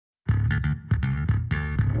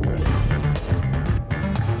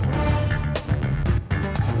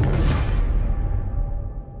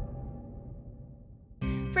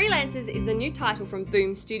Freelancers is the new title from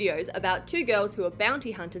Boom Studios about two girls who are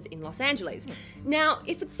bounty hunters in Los Angeles. Now,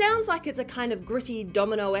 if it sounds like it's a kind of gritty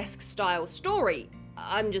domino-esque style story,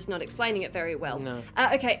 I'm just not explaining it very well. No.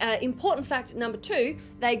 Important fact number 2,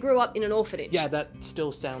 they grew up in an orphanage. Yeah, that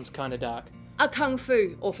still sounds kind of dark. A kung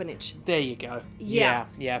fu orphanage. There you go. Yeah.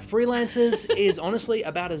 Yeah. Freelancers is honestly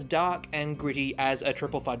about as dark and gritty as a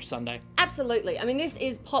triple fudge sundae. Absolutely. I mean, this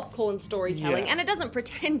is popcorn storytelling, and it doesn't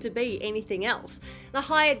pretend to be anything else. The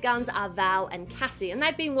hired guns are Val and Cassie, and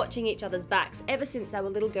they've been watching each other's backs ever since they were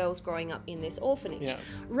little girls growing up in this orphanage. Yeah.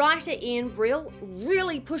 Writer Ian Brill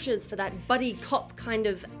really pushes for that buddy cop kind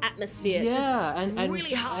of atmosphere. Yeah, just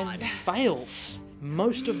really hard. And fails.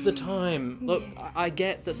 Most of the time. Look, I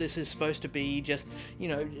get that this is supposed to be just,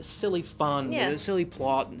 silly fun, with a silly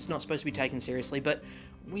plot, it's not supposed to be taken seriously, but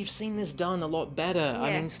we've seen this done a lot better. Yeah.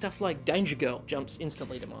 I mean, stuff like Danger Girl jumps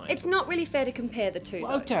instantly to mind. It's not really fair to compare the two,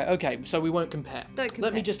 though. Okay, so we won't compare. Don't compare.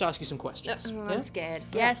 Let me just ask you some questions. I'm scared.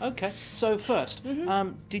 Yes. Okay, so first,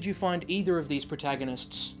 did you find either of these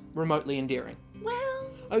protagonists remotely endearing?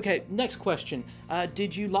 Well... Okay, next question.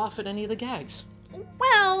 Did you laugh at any of the gags?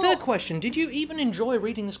 Well... Third question, did you even enjoy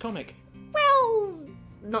reading this comic? Well,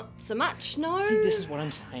 not so much, no. See, this is what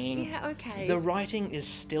I'm saying. Yeah, okay. The writing is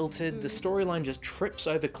stilted, the storyline just trips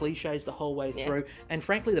over cliches the whole way through, and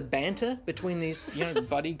frankly the banter between these,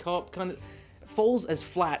 buddy cop kind of falls as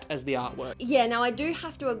flat as the artwork. Yeah, now I do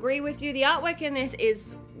have to agree with you. The artwork in this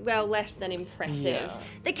is, well, less than impressive. Yeah.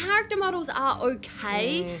 The character models are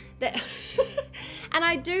okay. And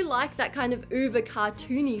I do like that kind of uber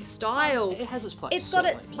cartoony style. It has its place. It's got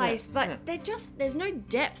its certainly. place, but there's no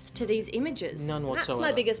depth to these images. None whatsoever.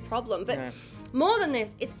 That's my biggest problem. But more than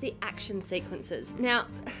this, it's the action sequences. Now,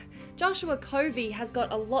 Joshua Covey has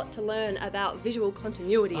got a lot to learn about visual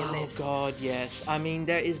continuity in this. Oh god, yes. I mean,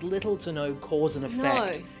 there is little to no cause and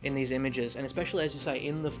effect in these images, and especially, as you say,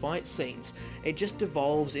 in the fight scenes, it just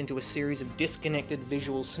devolves into a series of disconnected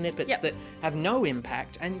visual snippets that have no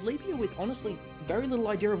impact and leave you with, honestly, very little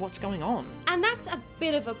idea of what's going on. And that's a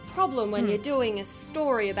bit of a problem when you're doing a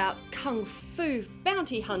story about kung fu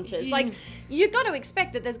bounty hunters. Like, you've got to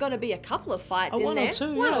expect that there's got to be a couple of fights in there.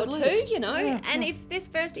 One or two, and if this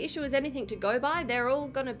first issue is anything to go by, they're all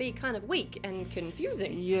going to be kind of weak and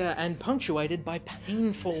confusing. Yeah, and punctuated by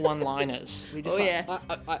painful one-liners. Yes.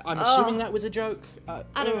 I'm assuming that was a joke.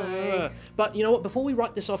 I don't know. But you know what, before we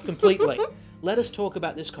write this off completely, let us talk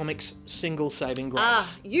about this comic's single saving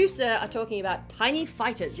grace. You, sir, are talking about Tiny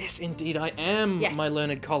Fighters. Yes, indeed, I am, my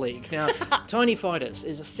learned colleague. Now, Tiny Fighters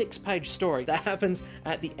is a 6-page story that happens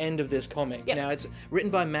at the end of this comic. Now, it's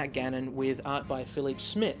written by Matt Gannon with art by Philip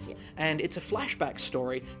Smith, and it's a flashback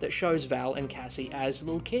story that shows Val and Cassie as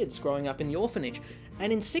little kids growing up in the orphanage.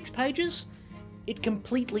 And in 6 pages, it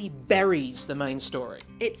completely buries the main story.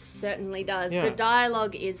 It certainly does. Yeah. The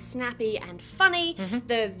dialogue is snappy and funny.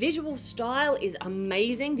 The visual style is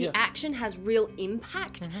amazing. The action has real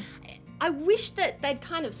impact. I wish that they'd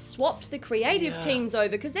kind of swapped the creative teams over,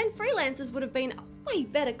 because then Freelancers would have been a way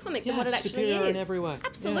better comic than what it actually superior is. in every way.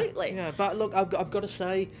 Absolutely. Yeah, but look, I've got to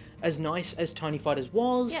say, as nice as Tiny Fighters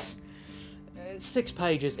was, 6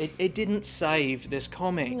 pages, it didn't save this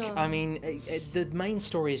comic. No. I mean, the main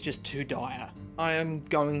story is just too dire. I am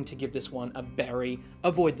going to give this one a bury.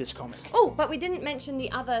 Avoid this comic. Oh, but we didn't mention the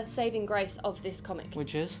other saving grace of this comic.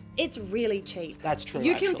 Which is? It's really cheap. That's true,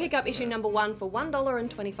 You can actually. pick up issue number 1 for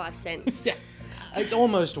 $1.25. Yeah. It's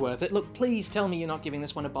almost worth it. Look, please tell me you're not giving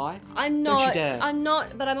this one a buy. I'm Don't you not. dare. I'm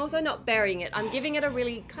not, but I'm also not burying it. I'm giving it a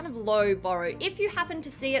really kind of low borrow. If you happen to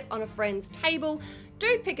see it on a friend's table,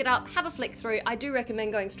 do pick it up, have a flick through. I do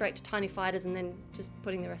recommend going straight to Tiny Fighters and then just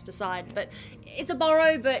putting the rest aside. But it's a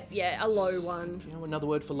borrow, but yeah, a low one. Do you know what another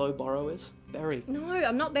word for low borrow is? Bury. No,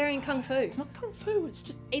 I'm not burying Kung Fu. It's not kung fu, it's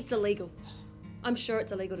just... It's illegal. I'm sure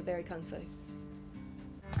it's illegal to bury Kung Fu.